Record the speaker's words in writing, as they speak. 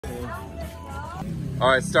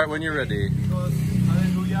Alright, start when you're ready.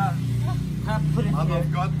 Hallelujah.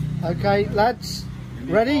 Of God. Okay, lads.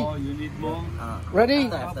 Ready? You need more. Ready?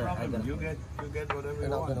 You get whatever We're you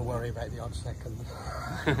not want. going to worry about the odd second.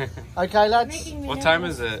 Okay, lads. What time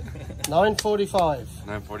is it? 9:45.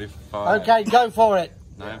 9:45. Okay, go for it.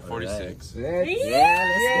 9:46. Yeah,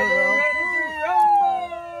 let's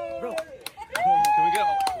go, Can we get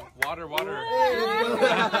water?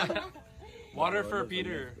 Water for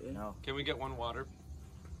Peter. No, Can we get one water?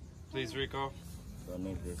 Please, Rico. don't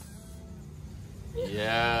need this.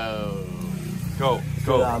 Yeah. Go.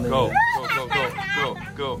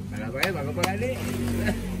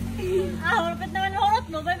 Malapit naman hulot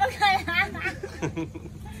mo, ba kaya?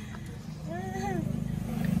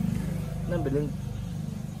 Nabilin.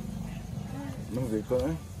 Mangga ko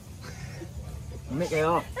eh. Make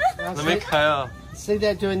kayo. Let me Kyle. See,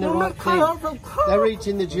 they're doing the right thing. They're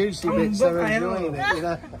eating the juicy bits. They're enjoying it, you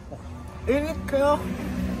know. Init kayo.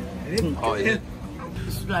 Oh, yeah.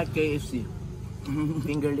 It's like KFC.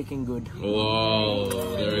 Finger licking good. Whoa.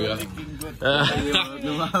 There we go.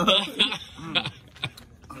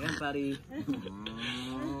 Ayan, pari.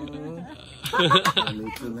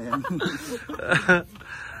 Luto na yan.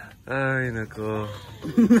 Ay, nako.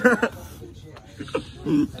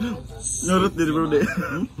 Nurut din bro de.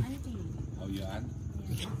 Oh, your aunt?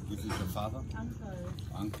 This is your father?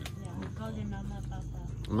 Uncle. Yeah, we call him Mama, Papa.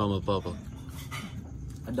 Mama, Papa.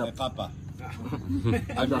 Hey, Papa.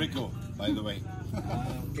 I'm Rico, by the way.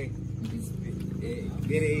 Okay.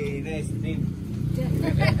 Very nice name.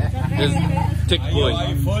 Tick Are boy.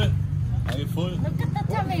 you full? Are you full? Look at the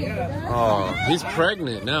tummy. Oh, he's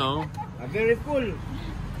pregnant now. Very full.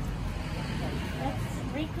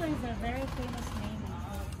 Rico is a very famous name.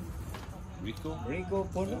 Rico? Rico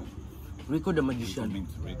Polo. Rico the Rico magician.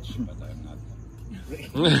 means rich, but I'm not.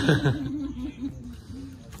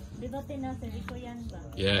 Di ba tinasa Rico yan ba?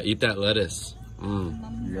 Yeah, eat that lettuce.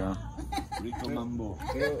 Yeah. Rico Mambo.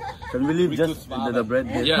 Can we leave Rico's just father. the bread?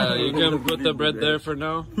 Yeah, you can put the bread there for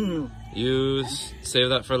now. You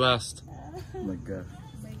save that for last. Oh my god.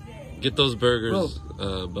 Get those burgers,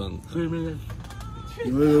 bun. 3 minutes.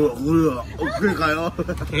 Okay kayo.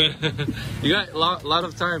 You got a lot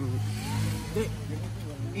of time.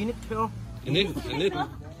 Init kayo. Init.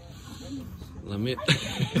 Lamit.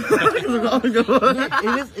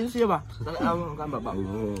 Init siya ba? Ang kan ba?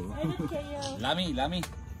 Lami.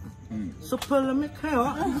 Super lamig kayo.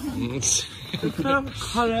 Super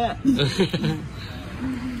kare.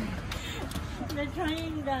 They're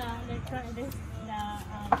trying the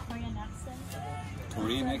Korean accent.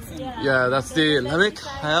 Korean accent? Yeah, that's the lamit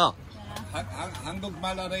hell. 한국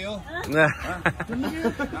말 알아요? 나는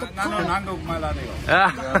한국 말 알아요.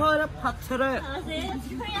 Kare patare.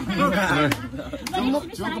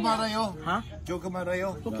 조금 알아요? 하? 조금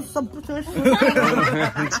알아요?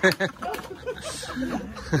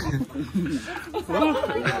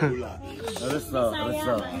 Alright.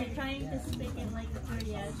 They're trying to speak in like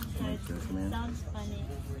Korean. So it sounds funny.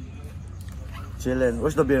 Chillin'.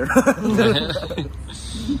 Where's the beer?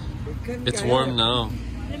 It's warm now.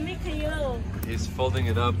 Let me kayo. He's folding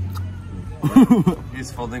it up.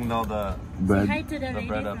 He's folding all the Bread. Hi to the lady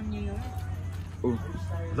bread up. from New York.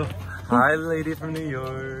 Hi, lady from New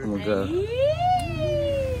York. Oh my god.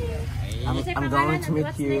 I'm going to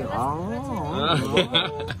meet you.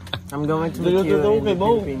 Oh. I'm going to meet you in the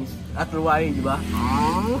Philippines. At Hawaii, di ba?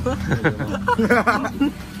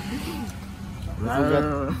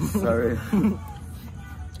 Sorry.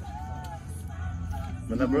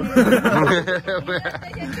 Mana bro?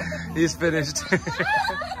 He's finished.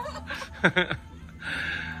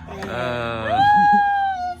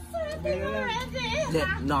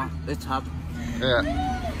 No, it's hot. Yeah.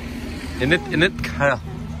 In it, Kyle.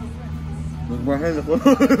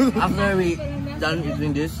 After we done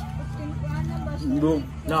eating this, no,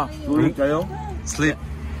 Sleep.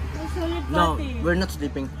 no, we're not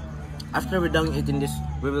sleeping. After we're done eating this,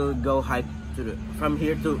 we will go hike from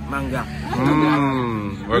here to Manga.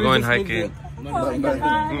 We're going just hiking.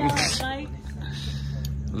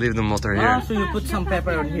 Leave the motor Ah, here. so you put some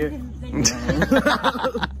pepper on here.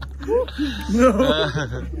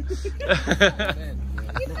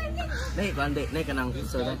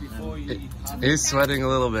 He's sweating a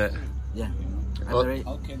little bit. Yeah.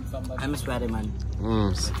 I'm a sweaty man.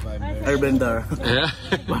 Airbender. Yeah.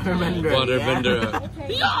 Waterbender. Waterbender.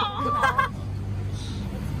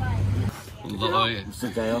 Loy. Gusto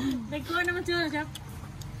kayo? Nagkuha naman siya, Jack.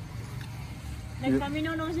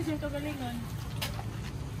 Nagpaminaw naman siya sa kagalingon.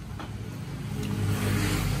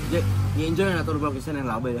 I-enjoy na ito rin kasi ng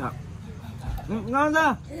labay ha. Nga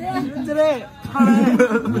na! Dire! Hare!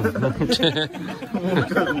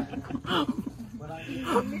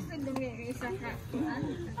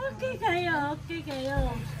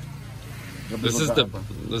 This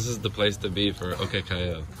is the place to be for okay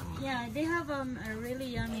kayo. Yeah, they have a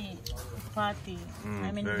really yummy patty.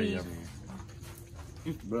 I mean very beef. yummy.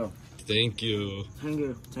 Bro. Thank you.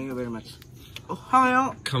 Thank you very much. Oh,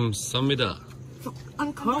 하요. 감사합니다.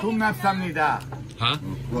 Uncle. 고맙습니다. Huh?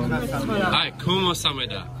 Hi,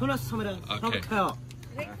 kumosamida. 고맙습니다. Okay. 하요.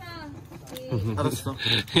 알았어.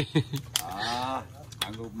 아,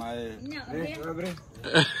 한국말. 그래.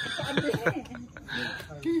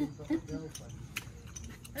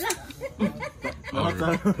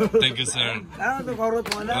 Thank you, sir. 또 걸어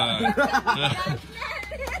또 하나.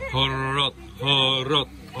 Horot.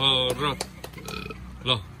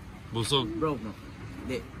 Lo, busog. Bro, no.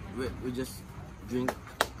 We just drink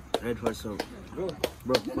red horse soap. Bro,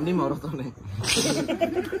 hindi maurot to na eh.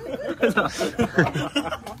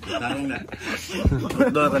 Tanong na.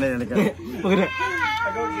 Doon ka na yan. Pagkita.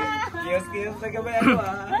 Kiyos na ka ba ako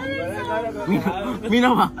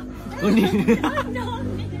Minaw ba? Hindi.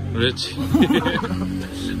 Rich.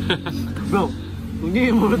 Bro, hindi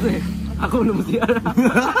maurot eh. Ako naman siya.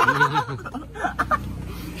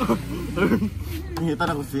 Ngita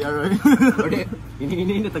na ko CR eh. Orde,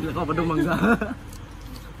 ini tagla ko pa daw mangga.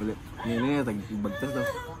 Orde, ini tagbagtas daw.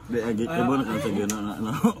 Di agi kebo na sa gana na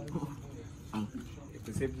ano.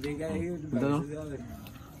 Posible kayo.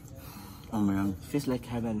 Oh man, feels like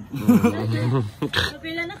heaven.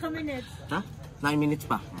 Pila na ka minutes? Ha? 9 minutes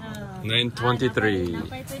pa. 9:23.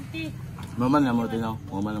 Napay 20. Mama na mo tinaw.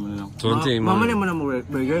 Mama na mo tinaw. 20 Mama na mo na mo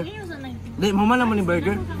burger. Iyo sa 90. Di, mama na mo ni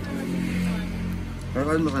burger.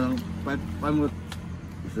 Kaya mo ka ng 5 minutes.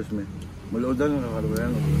 Isus me. Maluodan na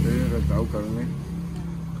nakalabayan. Kaya nagtao ka rin eh.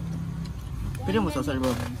 Pwede mo sasal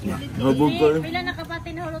bro. Nabog ko eh. Pila na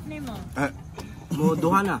kapati na hulot nimo? Mo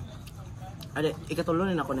duha na. Ade,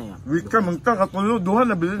 ikatulonin ako na yan. Wika, mangta, katulo, duha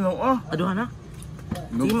na bilhin ako ah. Duha na?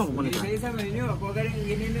 Sige mo kukunin ka. Isa man niyo, ako galing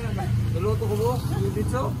gini na. Tuluto ko mo,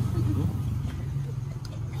 dito.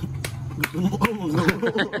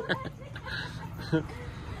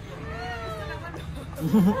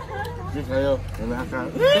 Hindi kayo, kailangan ka.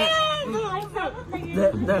 Sila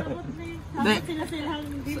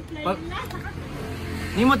deep line na.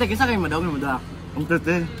 Hindi mo tekisa kayo madaw mo da. Ang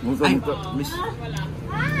tete, musa Ay, musa. miss.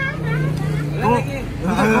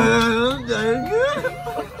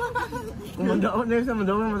 Kung madaw na sa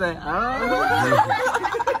madaw mo tayo.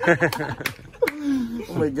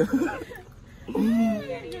 Oh my god.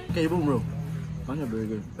 Kayo bro. Paano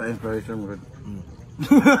burger? Pa-inspiration mo rin.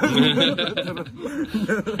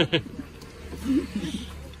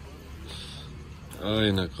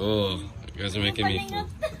 Ay, nako. You guys are making me full.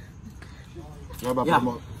 Nga ba Yeah. pa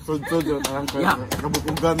mo? Sud-sud yun, ang Yeah.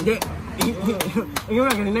 kabukugan. Hindi. Yung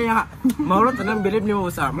nga ganina ya. Maurot na nang bilib niyo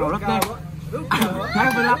sa. Maurot na. Kaya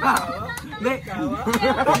bala ka. Hindi.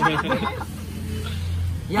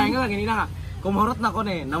 Ya, nga ganina ka. Kung maurot na ko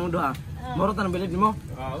ne, namo duha. Maurot na nang bilib mo.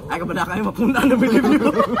 Ay ka bala kayo mapunda na bilib niyo.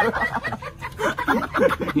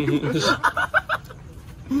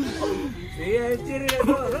 Iya, ciri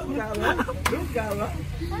itu. Ruka ba?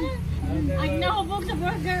 Ang nahubog sa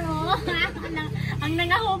burger, oh. Ang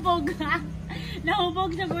nangahubog.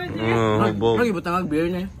 Nahubog sa burger. Hubog. Lagi butang beer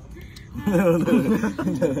niya.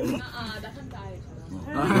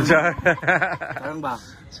 Tarang ba?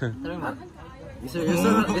 Tarang ba?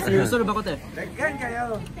 Seryoso ba ko te? Daghan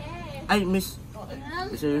kayo. Ay, miss.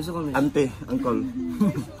 Seryoso ko miss. Ante, uncle.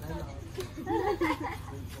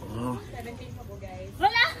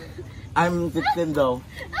 Wala! I'm 15 daw.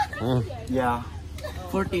 Yeah.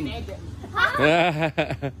 14.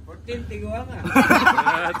 14 tiguan nga.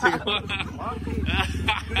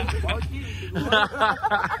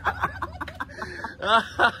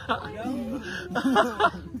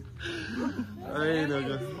 Ay,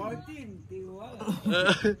 nago. 14 tiguan.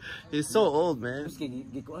 He's so old, man. Mas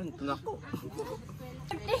gikuan tunak ko.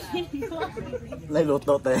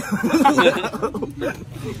 Nailuto tayo.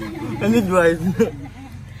 And it was.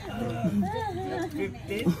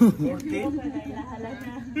 15, 14.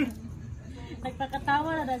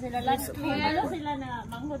 Nagpakatawa na sila. Ano sila na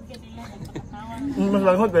manghod ka nila. Nagpakatawa na. Mas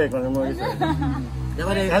langhot ba yung mo isa?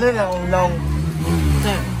 Diba rin? Ano na ang long?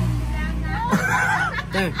 Te.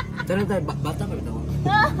 Te. Tarang tayo. Bata ka ito.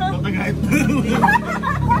 Matagait.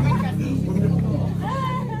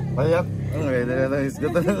 Payat. Okay, is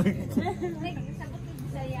good. Dang,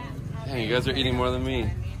 you guys are eating more than me.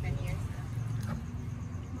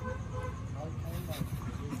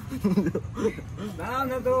 Na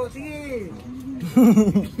to, sige.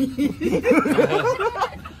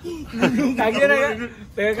 Kagyan na ka.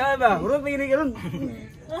 Teka ka ba? Urot, may ka ron.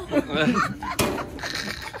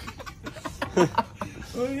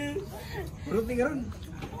 Urot, may ka ron.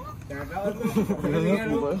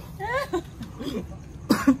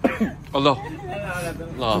 Allah.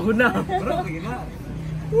 Allah.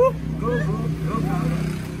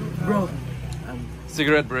 Bro.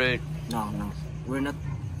 Cigarette break. No. We're not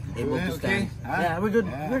able to stand. Yeah, we're good.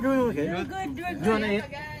 We're doing okay. We're good. Do you wanna eat?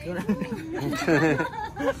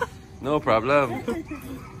 No problem.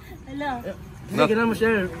 Hello. Hindi, kailangan mo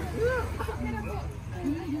share.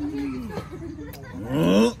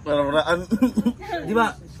 Parang di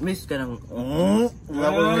ba, miss ka ng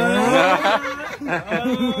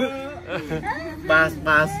Pass.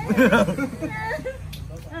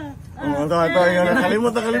 Ito,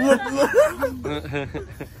 nakalimot.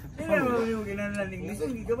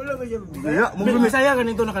 Mungkin saya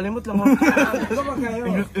ganito nakalimot lang mo.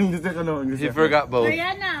 English ka no. He forgot both.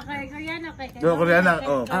 Koreana. Koreana.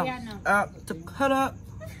 Koreano. Chakara.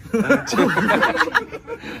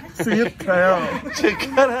 Sweet kayo.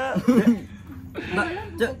 Chakara.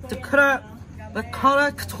 Chakara.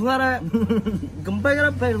 Nakara katungara. Gambay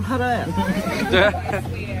ka pa hara.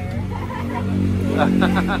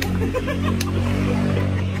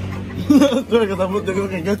 I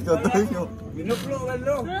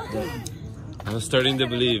was starting to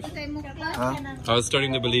believe. I was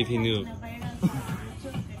starting to believe he knew.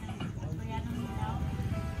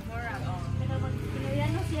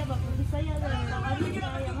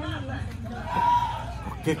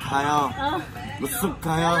 Okay, kayo. Busog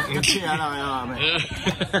kayo. Kasi ano.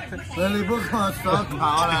 Nalibog ko sa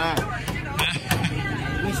tao na.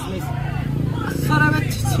 Miss. Sarap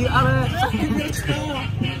si ara.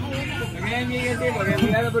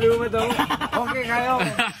 Okay kayo.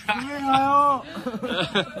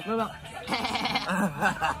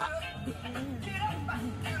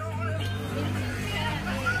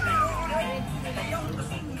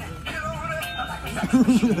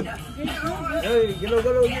 Hey,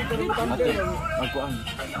 galo-galo dito ng tampe. Magkuan.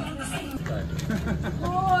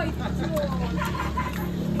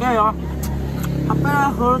 Kayo. Apa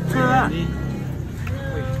hotel?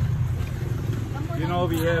 You know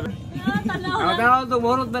we have. Tanaw. Ito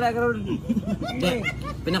borot ba na karon?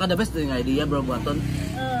 Pinaka the best yung idea bro buhaton.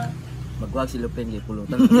 Magwag si Lupin kay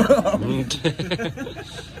pulutan.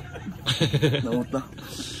 Namuta.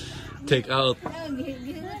 Take out.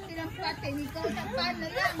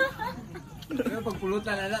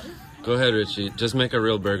 Go ahead, Richie. Just make a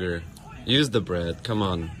real burger. Use the bread. Come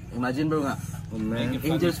on. Imagine bro nga.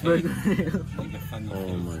 Angel's burger.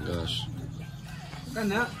 Oh my gosh.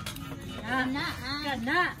 Kana.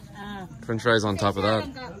 French fries on top of that.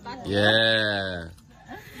 Yeah.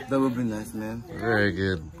 That would be nice, man. Very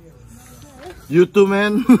good. You too,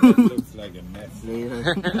 man. Looks like a mess.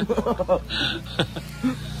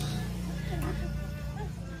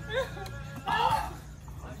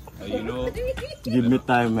 You know, Give me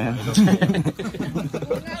time, man.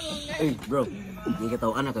 Hey, bro. Hindi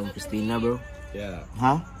katawan na kang Christina, bro. yeah.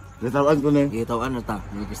 Ha? Katawan ko na. Hindi katawan na ta,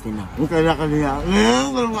 ni Christina. Ang kaya ka niya.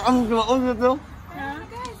 Ang kaon na to.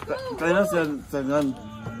 Kaya sa sangan.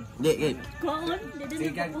 Hindi.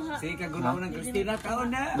 Sika gunaw ng Christina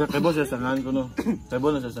kaon na. Kaya ba siya sangan ko no? Kaya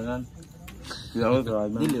ba na siya sangan?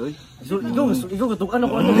 Dili, oy. Ikaw katukan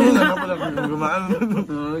ako. Ano pala gumaan?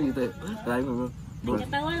 Gitu. Try mo, bro.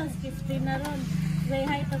 Katawa lang si Christina ron. Say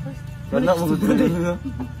hi tapos. Kana mo gusto niya.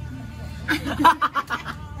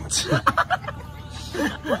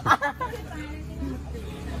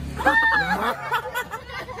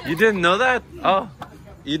 You didn't know that? Oh,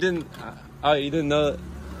 you didn't. Oh, you didn't know.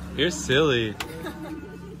 You're silly.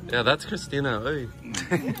 Yeah, that's Christina. Oy.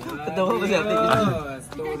 Katawa ko siya.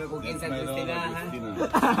 Stola kong isa Christina.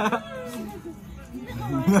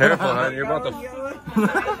 Careful, huh? You're about to.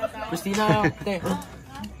 Christina, te.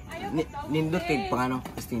 Nindot kay pangano,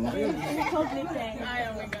 Christina.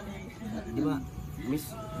 Di ba?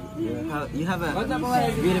 Miss, you have a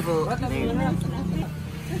beautiful name.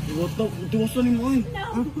 Ito ni mo eh.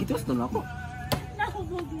 Ito na ako.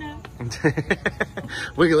 Nakubog na.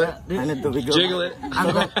 Wiggle it. I need to wiggle. Jiggle it.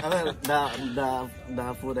 The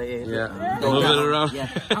food I ate. Yeah. Move it around. Yeah.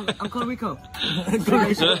 Uncle Rico. Uncle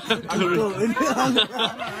Rico. Uncle.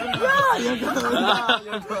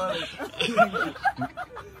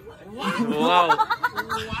 Wow.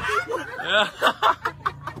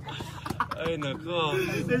 Ay, nako.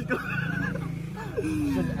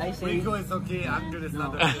 Should I say Rico is okay, Uncle is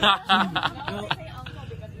not okay.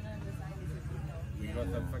 We got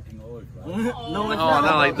them fucking old, bro. no? Oh,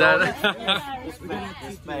 not like that.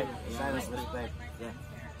 Respect. Silence, respect. Yeah.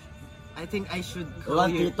 I think I should You call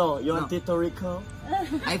want you. Tito? You want No. Tito Rico?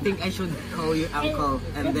 I think I should call you uncle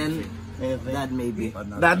and then dad maybe.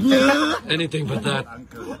 Dad. Anything but that.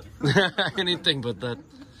 Uncle. Anything but that.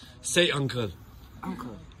 Say uncle.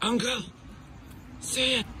 Uncle. Uncle.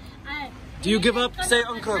 Say it. Ay, Do you give up? Say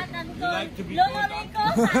uncle. not uncle. Lolo Rico.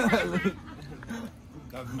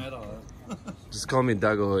 Doesn't matter. Just call me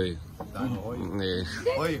Dagohoy. Dagohoy. Yeah.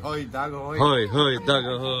 Hoi, hoi, Dagohoy. Hoy, hoy,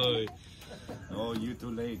 Dagohoy. Oh, you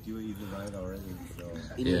too late. You eat it right already. So.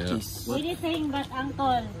 Yeah. Anything but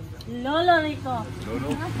uncle. Lolo Rico.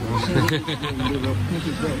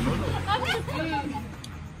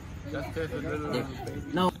 Just taste a little.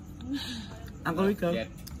 No. Uncle Rico. Yeah.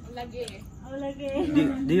 Oh,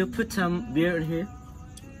 lagi. Do you put some beer in here?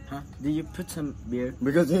 Huh? Do you put some beer?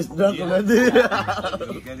 Because he's drunk already.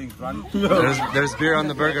 You're getting drunk. There's beer on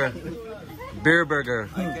the burger. Beer burger.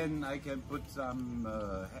 I can put some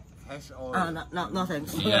hash oil. No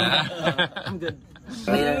thanks. Yeah. I'm good.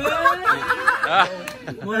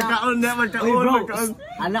 Magkaon na, magkaon.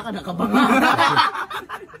 Anak ka nakabanga.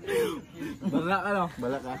 Banga ka no?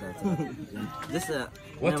 Bala ka. Just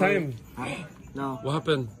What time? No. What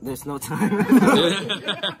happened? There's no time.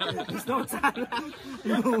 There's no time.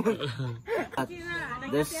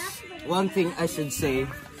 There's one thing I should say.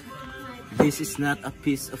 This is not a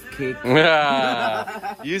piece of cake.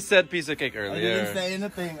 Yeah. You said piece of cake I didn't earlier. say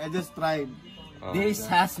anything. I just tried. This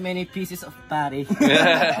has many pieces of patty.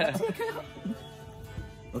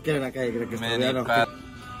 Okay, Many fat.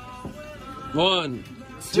 1,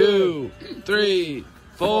 2, 3,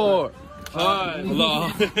 4, 5.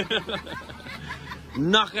 Long.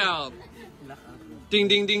 Knockout. Ding,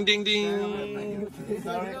 ding, ding, ding, ding.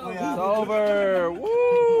 Sorry, It's over.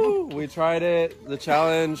 Woo! We tried it. The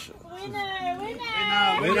challenge.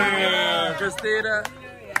 Winner, Christina.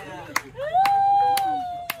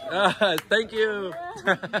 Thank you.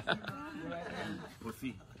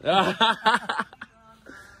 Pussy.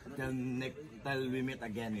 Till we meet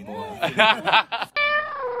again.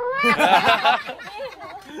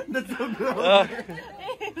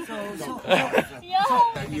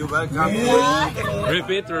 You're welcome.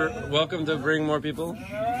 Repeat or welcome to bring more people?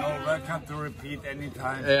 No, welcome to repeat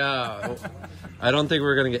anytime. Yeah. I don't think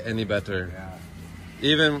we're gonna get any better. Yeah.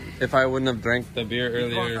 Even if I wouldn't have drank the beer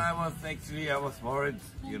Because earlier. I was worried,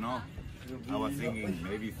 you know. I was thinking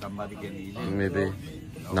maybe somebody can eat it. Maybe.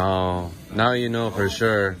 No. Now you know for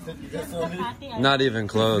sure. Not even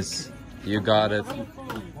close. You got it.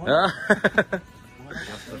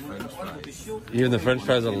 Even the French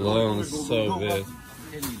fries alone is so good.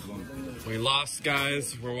 We lost,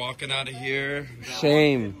 guys. We're walking out of here.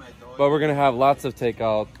 Shame. But we're gonna have lots of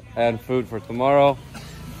takeout and food for tomorrow.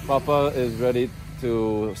 Papa is ready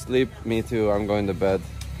to sleep. Me too. I'm going to bed.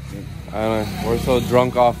 I don't know. We're so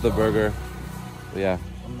drunk off the burger. But yeah,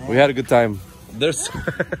 we had a good time. There's.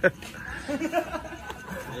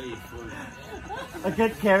 I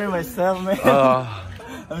can't carry myself, man.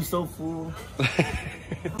 I'm so full.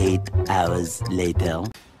 8 hours later.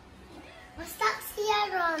 Basta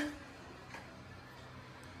siya ron.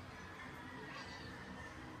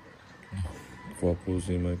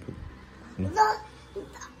 The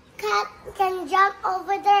cat can jump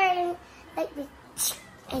over there and like this.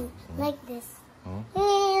 And like this. And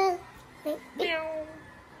like this.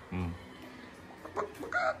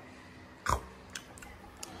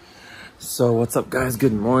 So what's up, guys?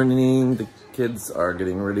 Good morning. The kids are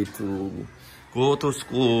getting ready to go to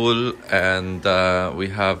school, and we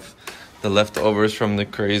have the leftovers from the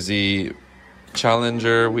crazy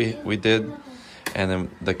challenger we did, and then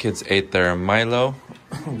the kids ate their Milo.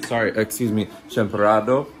 Sorry, excuse me,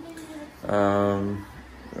 champorado. And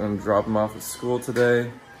drop them off at school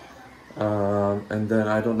today, and then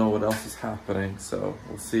I don't know what else is happening, so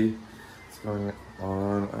we'll see what's going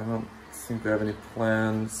on. I don't think we have any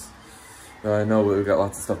plans. I know we've got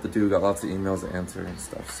lots of stuff to do, got lots of emails to answer and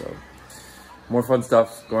stuff, so more fun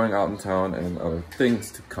stuff going out in town and other things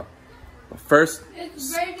to come. But first,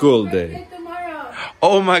 school day.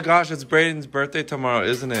 Oh my gosh, it's Brayden's birthday tomorrow,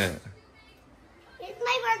 isn't it? It's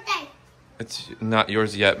my birthday. It's not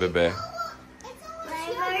yours yet, bebe. It's my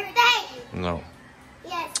birthday. No.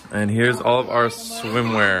 Yes. And here's all of our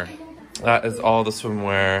swimwear. That is all the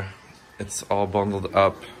swimwear. It's all bundled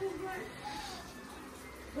up.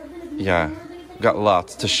 Yeah, got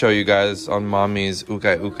lots to show you guys on Mommy's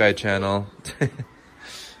Ukai Ukai channel.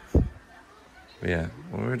 Yeah,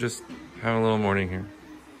 we're just having a little morning here.